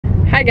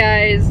Hi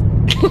guys.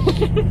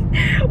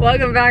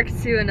 Welcome back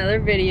to another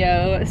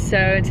video.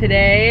 So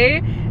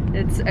today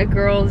it's a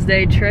girls'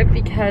 day trip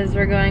because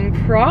we're going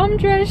prom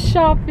dress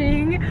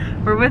shopping.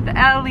 We're with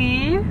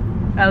Ellie.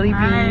 Ellie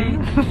B.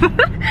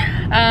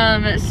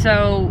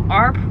 So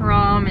our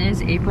prom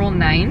is April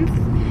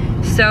 9th.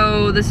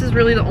 So this is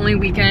really the only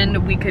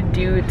weekend we could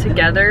do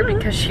together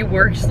because she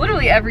works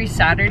literally every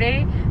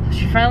Saturday. So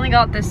she finally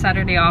got this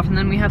Saturday off, and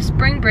then we have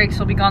spring break, so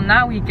we'll be gone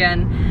that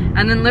weekend.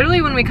 And then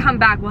literally when we come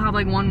back, we'll have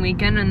like one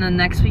weekend, and then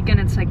next weekend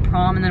it's like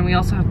prom, and then we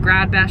also have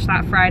grad bash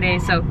that Friday.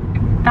 So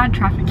bad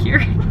traffic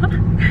here.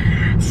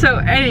 So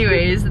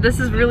anyways, this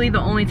is really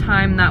the only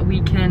time that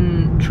we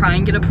can try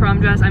and get a prom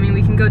dress. I mean,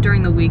 we can go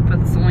during the week, but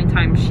it's the only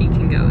time she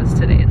can go is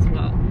today as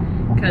well.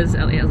 Because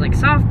Ellie has like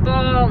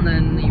softball, and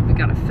then you've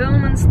got to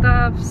film and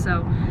stuff.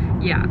 So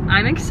yeah,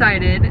 I'm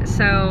excited.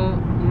 So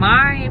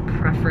my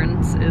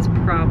preference is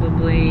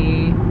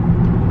probably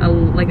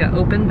like an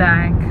open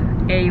back,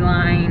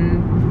 A-line,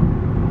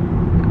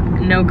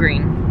 no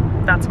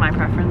green. That's my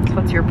preference.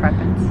 What's your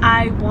preference?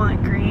 I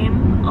want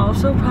green.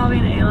 Also probably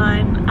an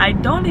A-line. I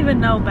don't even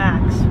know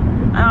backs.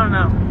 I don't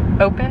know.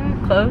 Open,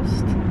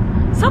 closed?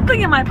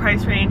 Something in my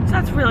price range.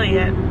 That's really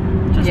it.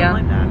 Just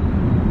something like that.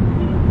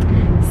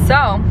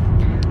 So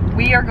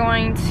we are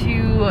going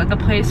to the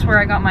place where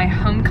I got my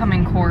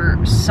homecoming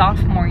court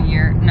freshman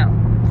year? No.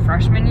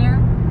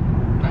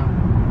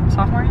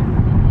 Sophomore year?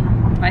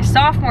 My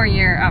sophomore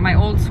year at my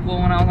old school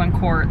when I was on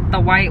court, the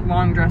white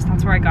long dress,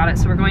 that's where I got it.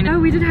 So we're going to,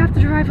 we did have to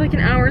drive like an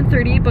hour and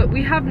 30, but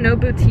we have no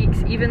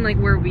boutiques even like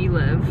where we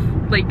live,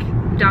 like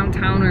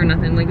downtown or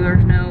nothing. Like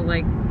there's no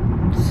like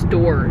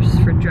stores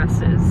for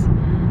dresses.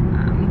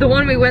 The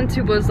one we went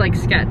to was like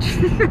Sketch.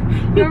 You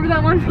remember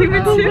that one we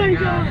went to? Oh my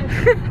god.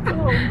 The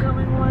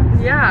homecoming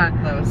one. Yeah.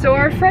 So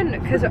our friend,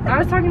 because I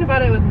was talking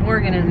about it with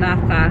Morgan in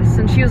math class,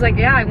 and she was like,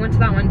 yeah, I went to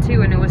that one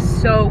too, and it was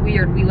so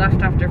weird. We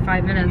left after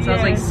 5 minutes. So I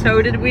was like,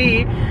 so did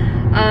we.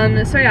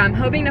 So yeah, I'm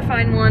hoping to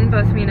find one,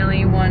 both me and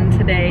Ellie, one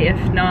today.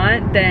 If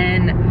not,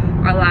 then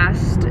our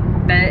last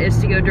bet is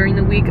to go during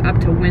the week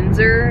up to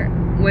Windsor,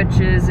 which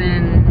is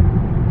in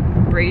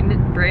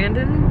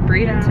Bradenton?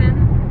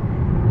 Yeah.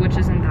 Which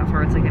isn't that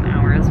far, it's like an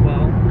hour as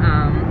well.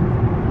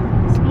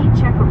 Speed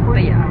check report.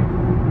 But yeah,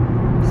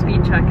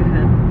 speed check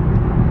ahead.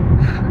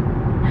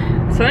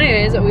 So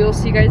anyways, we will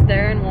see you guys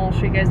there, and we'll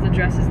show you guys the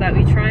dresses that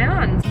we try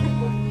on.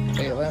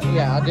 Wait,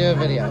 yeah, I'll do a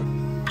video.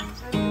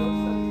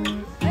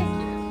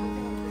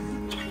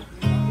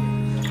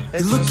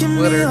 You look at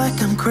me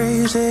like I'm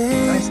crazy.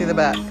 Let me see the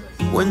back.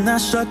 When I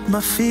shut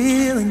my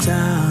feelings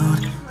out,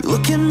 you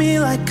look at me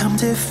like I'm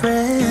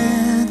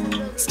different.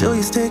 Still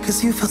you stay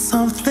cause you feel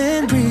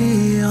something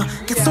real.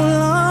 Get so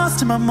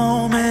lost in my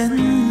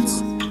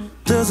moments.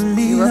 Doesn't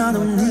mean I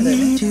don't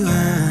need you.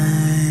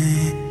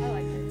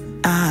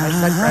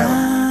 I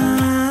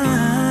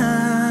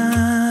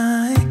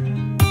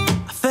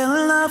fell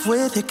in love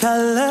with your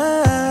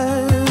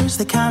colors.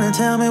 They kinda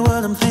tell me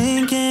what I'm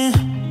thinking.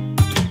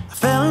 I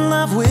fell in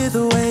love with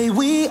the way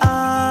we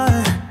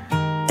are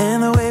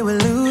and the way we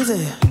lose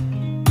it.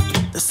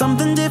 There's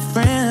something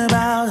different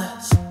about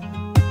us,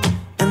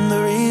 and the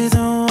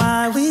reason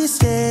why we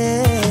stay.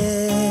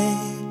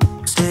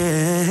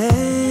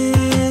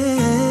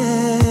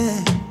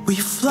 We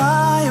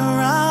fly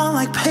around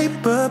like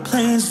paper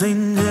planes. They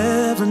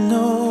never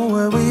know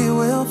where we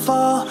will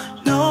fall.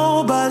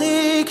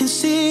 Nobody can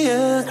see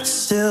us.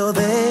 Still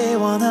they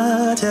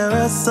wanna tear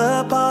us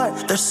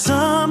apart. There's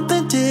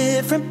something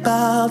different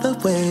about the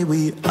way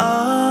we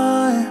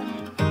are.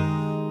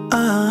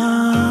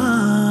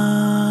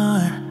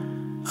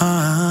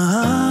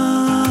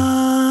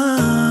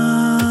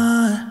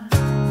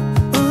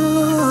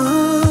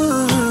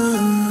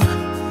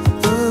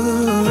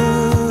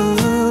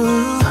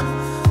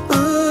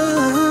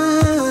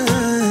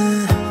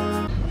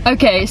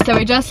 Okay, so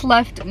we just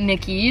left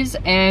Nikki's,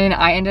 and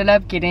I ended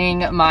up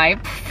getting my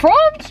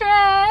prom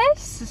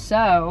dress.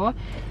 So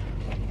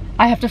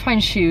I have to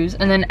find shoes,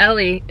 and then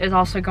Ellie is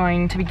also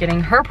going to be getting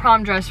her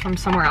prom dress from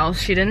somewhere else.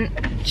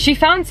 She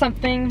found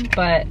something,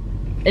 but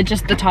it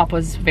just, the top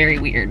was very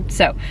weird.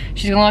 So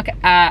she's gonna look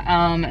at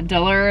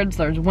THREADZ,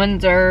 there's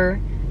Windsor,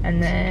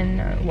 and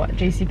then what,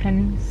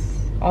 JCPenney's?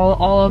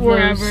 All of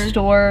those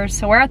stores.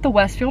 So we're at the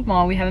Westfield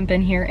Mall. We haven't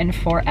been here in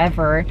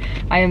forever.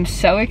 I am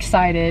so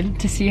excited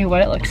to see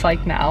what it looks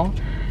like now.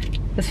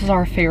 This was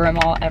our favorite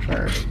mall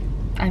ever.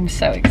 I'm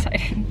so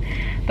excited.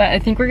 But I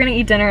think we're gonna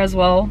eat dinner as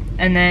well,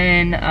 and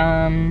then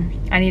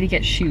I need to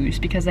get shoes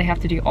because they have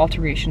to do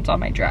alterations on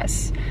my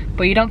dress.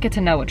 But you don't get to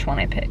know which one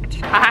I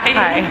picked.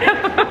 Hi.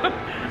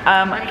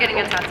 I'm getting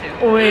a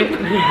tattoo.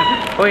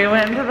 We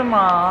went to the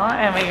mall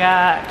and we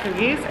got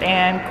cookies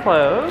and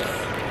clothes.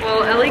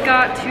 Well, Ellie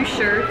got 2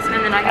 shirts,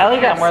 and then I got Ellie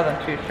got more than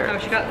 2 shirts. Oh,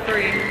 she got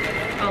 3.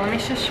 Oh, let me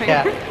just show you.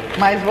 Yeah,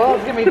 might as well.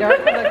 It's gonna be dark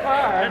in the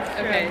car.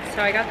 Okay,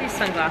 so I got these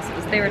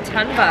sunglasses. They were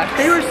 10 bucks.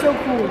 They were so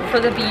cool. For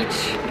the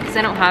beach, because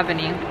I don't have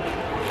any.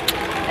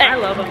 I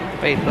love them.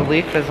 Wait, the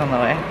leaf is on the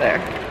way. There.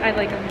 I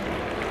like them.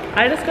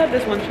 I just got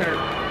this one shirt.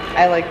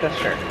 I like this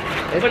shirt.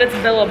 But it's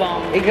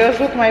Billabong. It goes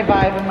with my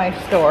vibe in my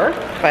store,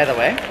 by the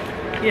way.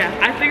 Yeah,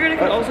 I figured it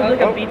could also be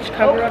like a beach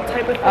cover-up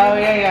type of thing. Oh,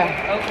 yeah,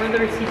 yeah. Oh, where are the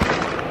receipts?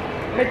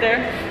 Right there.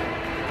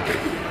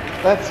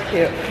 That's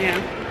cute. Yeah.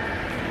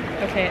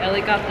 Okay,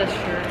 Ellie got this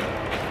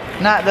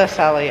shirt. Not this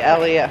Ellie.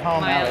 Ellie at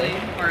home My Ellie.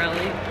 Ellie, or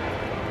Ellie.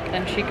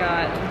 Then she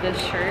got this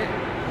shirt.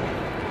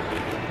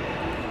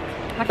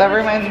 That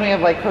reminds me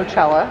of like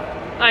Coachella.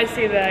 I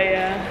see that,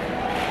 yeah.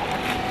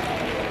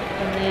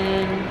 And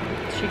then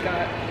she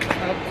got,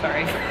 oh,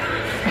 sorry.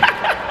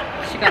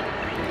 She got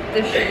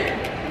this shirt.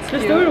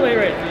 Just throw it away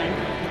right now.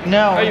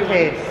 No, you in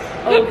case.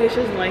 Oh, okay, she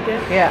doesn't like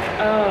it? Yeah.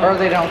 Oh. Or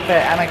they don't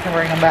fit and I can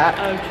bring them back.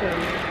 Oh, true.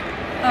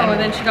 Oh, and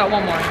then she got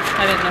one more.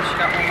 I didn't know she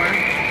got one more.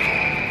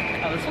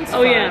 Oh, this one's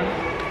Oh, fun. yeah.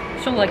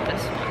 She'll like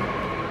this one.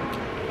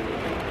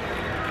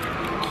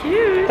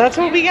 Cute. That's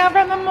what we got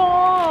from the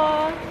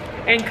mall.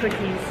 And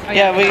cookies. Oh,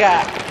 Yeah, we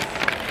got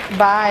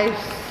buy.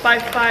 Buy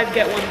 5,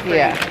 get 1 free.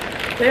 Yeah.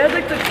 They had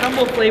like the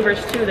crumble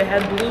flavors too. They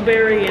had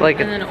blueberry and, Like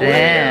and then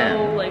thin.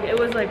 Oreo. Like it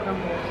was like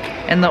crumble.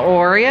 And the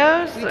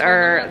Oreos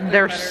are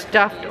they're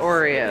stuffed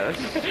Oreos.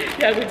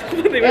 Yeah, we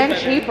told them they were And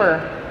better.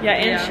 cheaper. Yeah,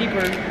 and Yeah.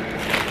 cheaper.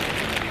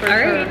 For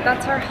Alright, sure.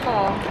 that's our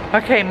haul.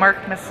 Okay,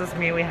 Mark misses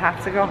me. We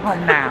have to go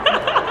home now.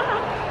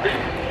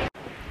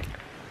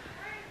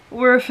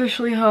 We're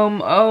officially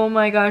home. Oh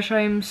my gosh,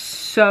 I'm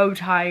so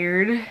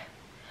tired.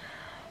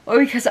 Oh,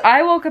 because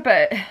I woke up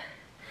at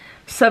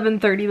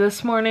 7:30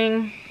 this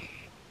morning.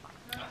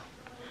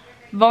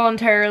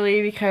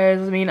 Voluntarily,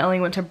 because me and Ellie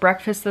went to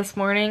breakfast this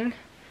morning.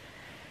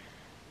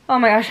 Oh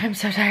my gosh, I'm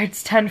so tired.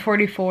 It's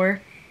 10:44.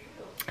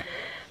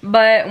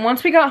 But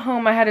once we got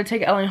home, I had to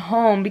take Ellie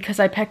home because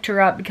I picked her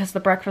up because the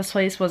breakfast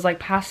place was like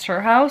past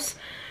her house.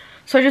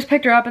 So I just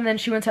picked her up and then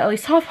she went to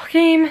Ellie's softball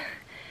game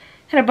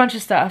and a bunch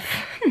of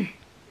stuff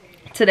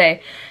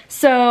today.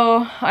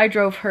 So I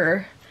drove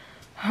her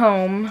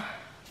home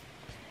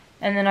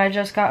and then I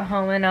just got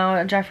home and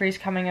now Jeffrey's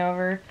coming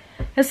over.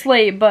 It's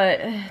late, but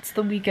it's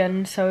the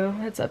weekend, so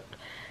it's up.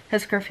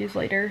 His curfew's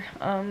later.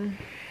 Oh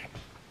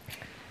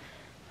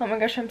my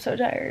gosh, I'm so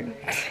tired.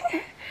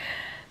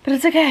 But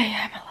it's okay,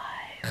 I'm alive.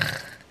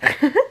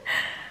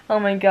 Oh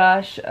my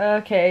gosh.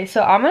 Okay,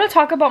 so I'm gonna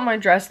talk about my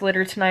dress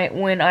later tonight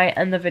when I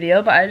end the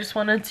video, but I just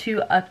wanted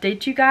to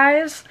update you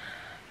guys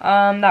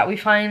that we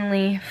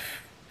finally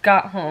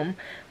got home.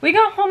 We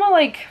got home at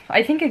like,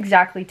 I think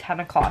exactly 10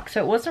 o'clock,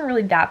 so it wasn't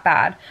really that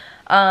bad.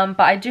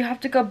 But I do have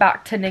to go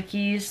back to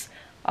Nikki's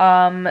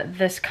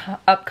this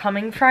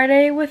upcoming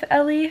Friday with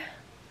Ellie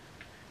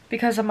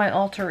because of my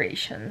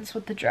alterations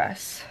with the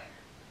dress.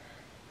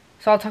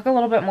 So I'll talk a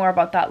little bit more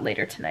about that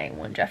later tonight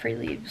when Jeffrey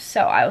leaves.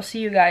 So I will see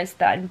you guys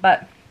then.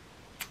 But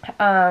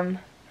yeah,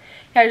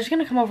 I'm just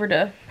gonna come over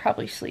to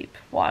probably sleep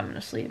while I'm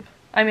gonna sleep.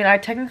 I mean, I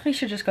technically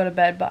should just go to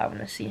bed, but I want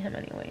to see him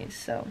anyways.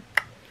 So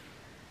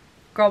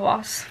girl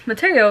boss,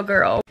 Mateo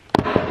girl.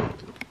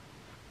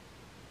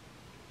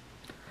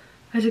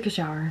 I took a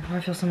shower. I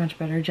feel so much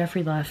better.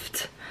 Jeffrey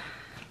left.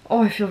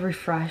 Oh, I feel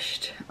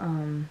refreshed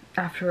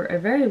after a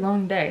very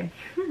long day.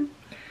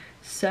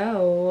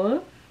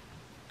 So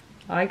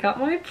I got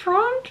my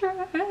prom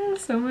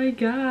dress. Oh my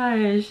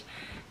gosh.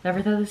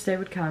 Never thought this day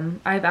would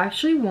come. I've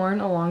actually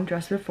worn a long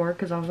dress before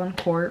because I was on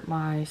court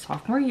my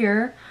sophomore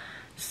year.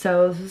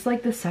 So this is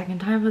like the second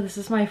time, but this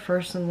is my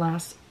first and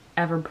last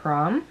ever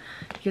prom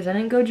because I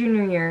didn't go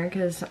junior year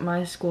because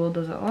my school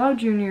doesn't allow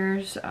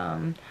juniors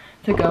to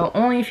go,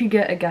 only if you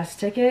get a guest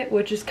ticket,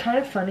 which is kind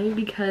of funny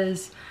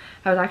because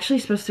I was actually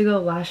supposed to go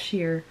last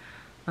year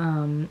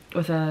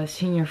with a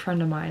senior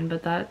friend of mine,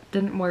 but that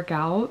didn't work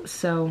out,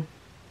 so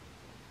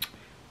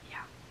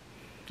yeah,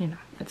 you know,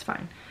 it's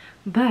fine.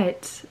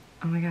 But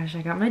oh my gosh,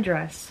 I got my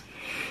dress.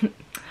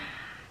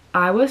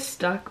 I was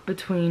stuck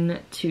between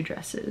two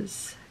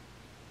dresses.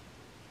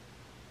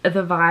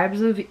 The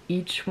vibes of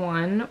each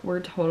one were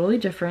totally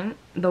different.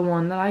 The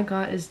one that I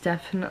got is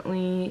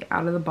definitely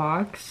out of the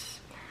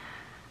box,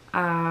 but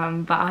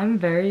I'm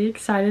very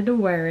excited to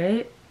wear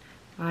it.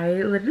 I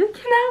literally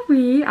cannot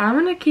wait. I'm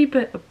gonna keep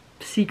it a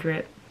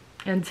secret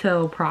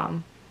until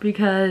prom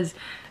because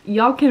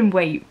y'all can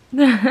wait.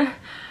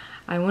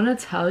 I want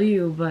to tell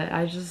you, but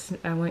I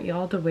want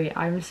y'all to wait.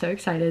 I'm so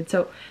excited.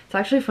 So it's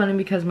actually funny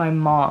because my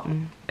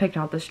mom picked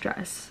out this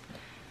dress.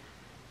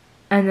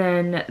 And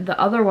then the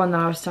other one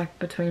that I was stuck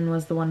between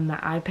was the one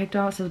that I picked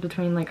out. So it's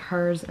between like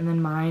hers and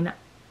then mine.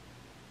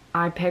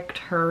 I picked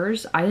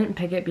hers. I didn't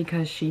pick it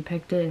because she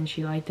picked it and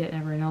she liked it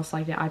and everyone else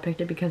liked it. I picked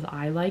it because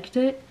I liked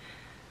it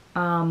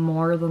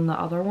more than the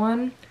other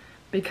one.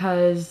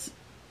 Because,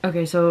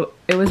 okay, so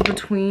it was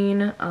between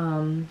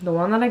the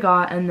one that I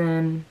got and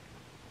then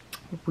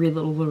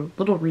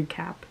little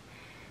recap.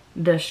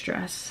 This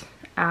dress.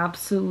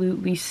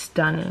 Absolutely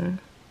stunning.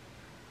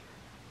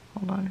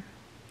 Hold on.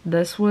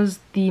 This was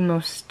the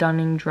most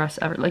stunning dress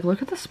ever. Like,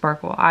 look at the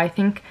sparkle. I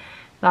think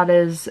that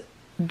is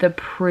the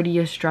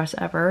prettiest dress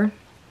ever.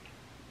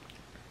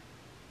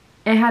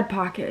 It had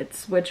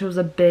pockets, which was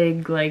a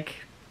big, like,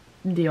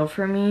 deal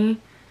for me.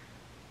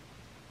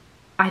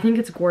 I think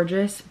it's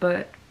gorgeous,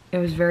 but it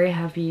was very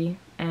heavy.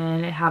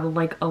 And it had,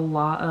 like, a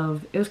lot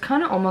of... It was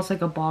kind of almost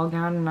like a ball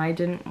gown, and I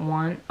didn't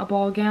want a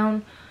ball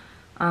gown.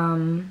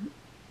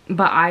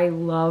 but I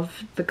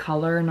loved the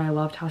color and I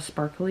loved how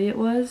sparkly it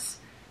was.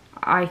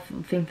 I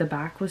think the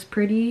back was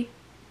pretty,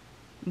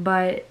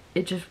 but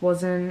it just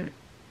wasn't,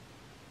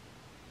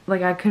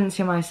 like, I couldn't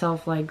see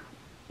myself like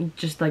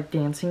just like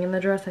dancing in the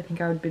dress. I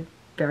think I would be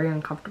very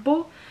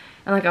uncomfortable,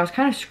 and like I was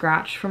kind of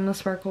scratched from the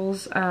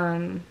sparkles,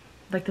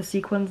 like the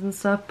sequins and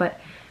stuff, but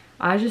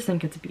I just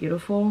think it's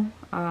beautiful.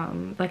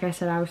 Like I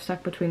said, I was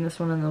stuck between this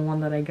one and the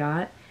one that I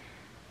got.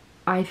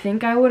 I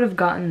think I would have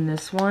gotten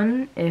this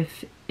one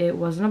if it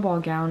wasn't a ball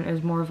gown. It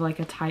was more of like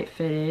a tight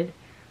fitted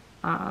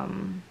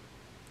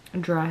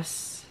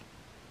dress,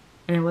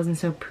 and it wasn't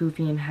so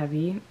poofy and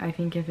heavy. I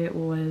think if it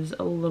was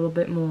a little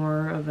bit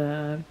more of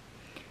a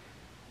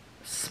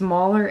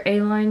smaller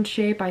A-line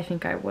shape, I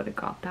think I would have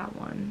got that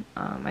one.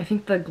 I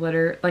think the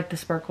glitter, like the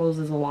sparkles,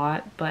 is a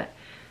lot, but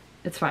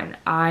it's fine.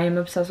 I am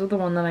obsessed with the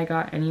one that I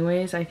got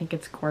anyways. I think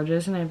it's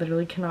gorgeous and I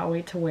literally cannot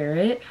wait to wear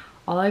it.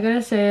 All I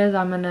gotta say is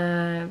I'm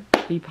gonna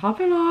be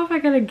popping off. I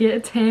gotta get a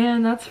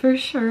tan, that's for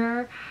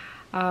sure.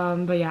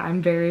 But yeah,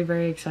 I'm very,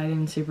 very excited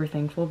and super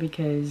thankful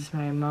because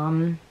my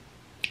mom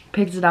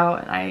picked it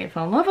out and I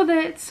fell in love with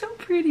it. It's so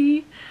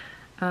pretty.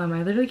 I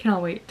literally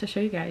cannot wait to show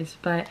you guys.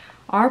 But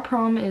our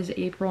prom is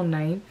April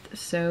 9th,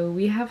 so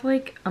we have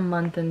like a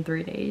month and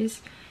 3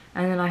 days.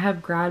 And then I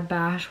have grad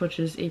bash, which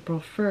is April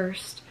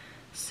 1st.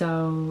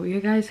 So you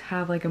guys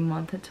have like a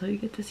month until you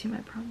get to see my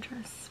prom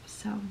dress.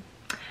 So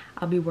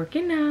I'll be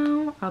working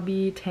now. I'll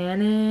be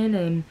tanning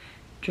and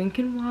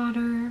drinking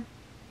water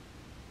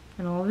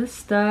and all this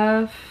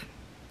stuff.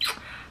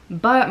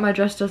 But my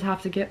dress does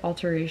have to get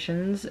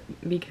alterations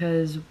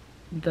because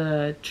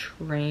the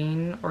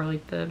train, or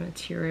like the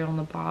material on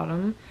the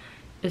bottom,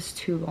 is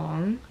too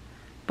long.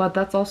 But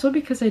that's also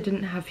because I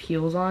didn't have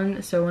heels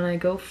on. So when I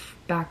go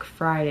back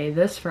Friday,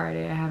 this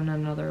Friday, I have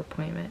another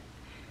appointment.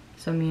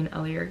 So me and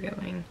Ellie are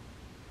going.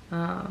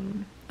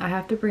 I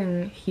have to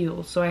bring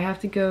heels. So I have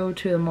to go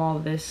to the mall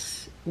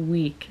this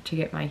week to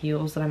get my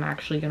heels that I'm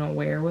actually gonna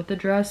wear with the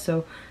dress.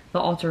 So the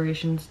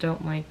alterations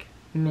don't like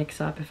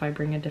mix up if I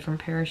bring a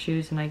different pair of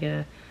shoes and I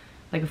get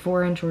like a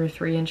 4-inch or a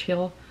 3-inch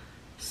heel.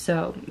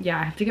 So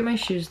yeah, I have to get my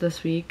shoes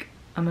this week.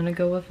 I'm gonna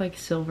go with like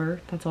silver.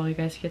 That's all you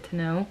guys get to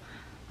know.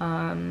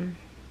 And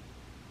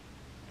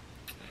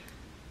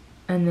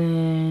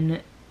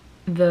then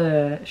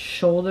the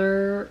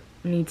shoulder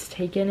needs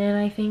taken in,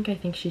 I think. I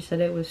think she said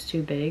it was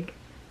too big,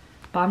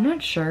 but I'm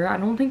not sure. I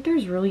don't think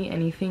there's really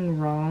anything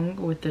wrong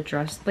with the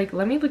dress. Like,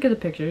 let me look at the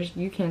pictures.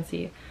 You can't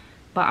see,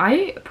 but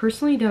I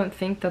personally don't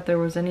think that there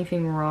was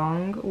anything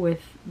wrong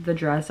with the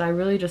dress. I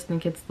really just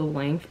think it's the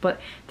length, but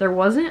there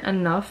wasn't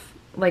enough,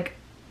 like,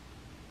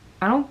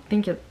 I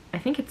think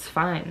it's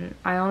fine.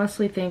 I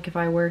honestly think if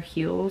I wear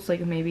heels,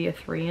 like maybe a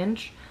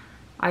 3-inch,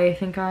 I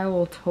think I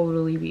will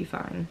totally be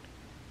fine.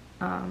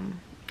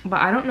 But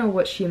I don't know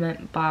what she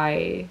meant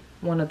by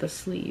one of the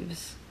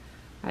sleeves.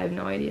 I have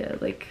no idea.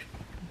 Like,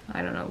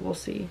 I don't know. We'll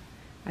see.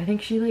 I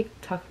think she like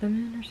tucked them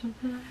in or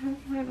something.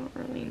 I don't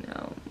really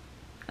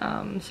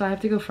know. So I have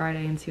to go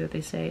Friday and see what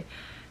they say.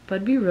 But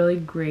it'd be really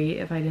great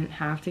if I didn't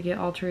have to get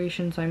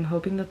alterations. So I'm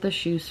hoping that the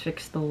shoes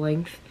fix the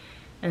length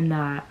and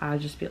that I'll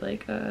just be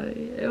like, I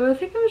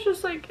think it was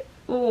just like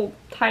a little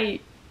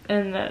tight,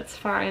 and that's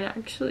fine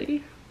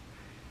actually.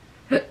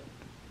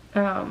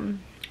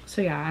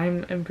 So yeah,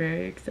 I'm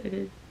very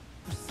excited.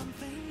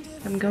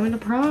 I'm going to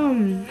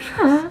prom.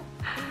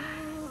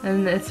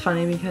 And it's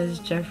funny because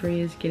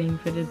Jeffrey is getting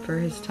fitted for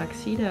his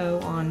tuxedo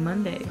on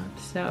Monday,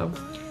 so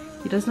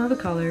he does know the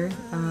color.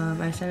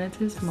 I sent it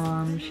to his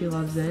mom. She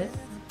loves it,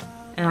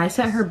 and I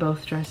sent her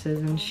both dresses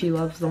and she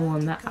loves the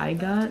one that I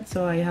got,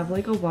 so I have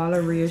like a lot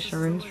of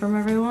reassurance from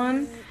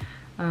everyone.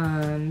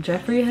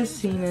 Jeffrey has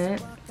seen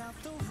it.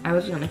 I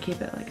was gonna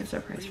keep it like a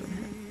surprise from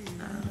him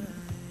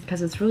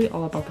because it's really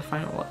all about the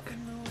final look.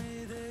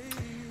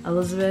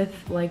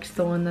 Elizabeth likes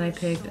the one that I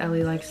picked.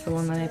 Ellie likes the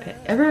one that I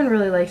picked. Everyone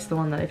really likes the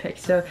one that I picked,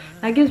 so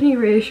that gives me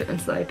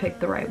reassurance that I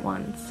picked the right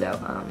one. So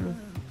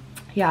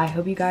yeah, I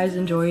hope you guys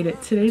enjoyed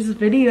today's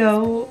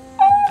video.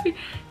 I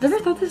never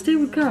thought this day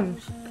would come.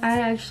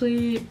 I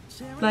actually,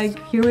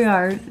 like, here we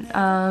are.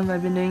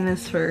 I've been doing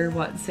this for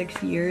what,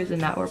 6 years,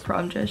 and now we're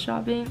prom dress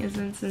shopping.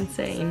 Isn't it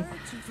insane?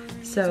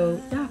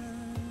 So yeah,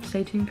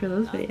 stay tuned for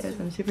those videos.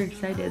 I'm super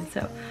excited.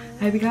 So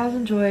I hope you guys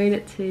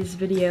enjoyed today's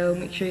video.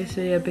 Make sure you give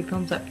this video a big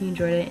thumbs up if you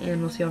enjoyed it,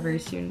 and we'll see you all very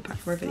soon.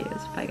 Back to more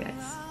videos. Bye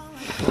guys.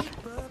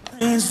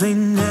 They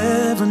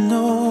never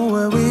know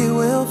where we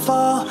will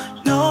fall.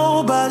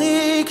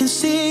 Nobody can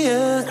see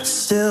us.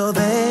 Still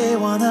they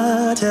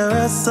wanna tear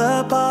us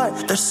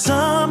apart. There's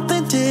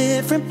something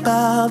different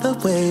about the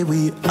way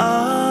we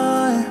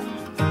are.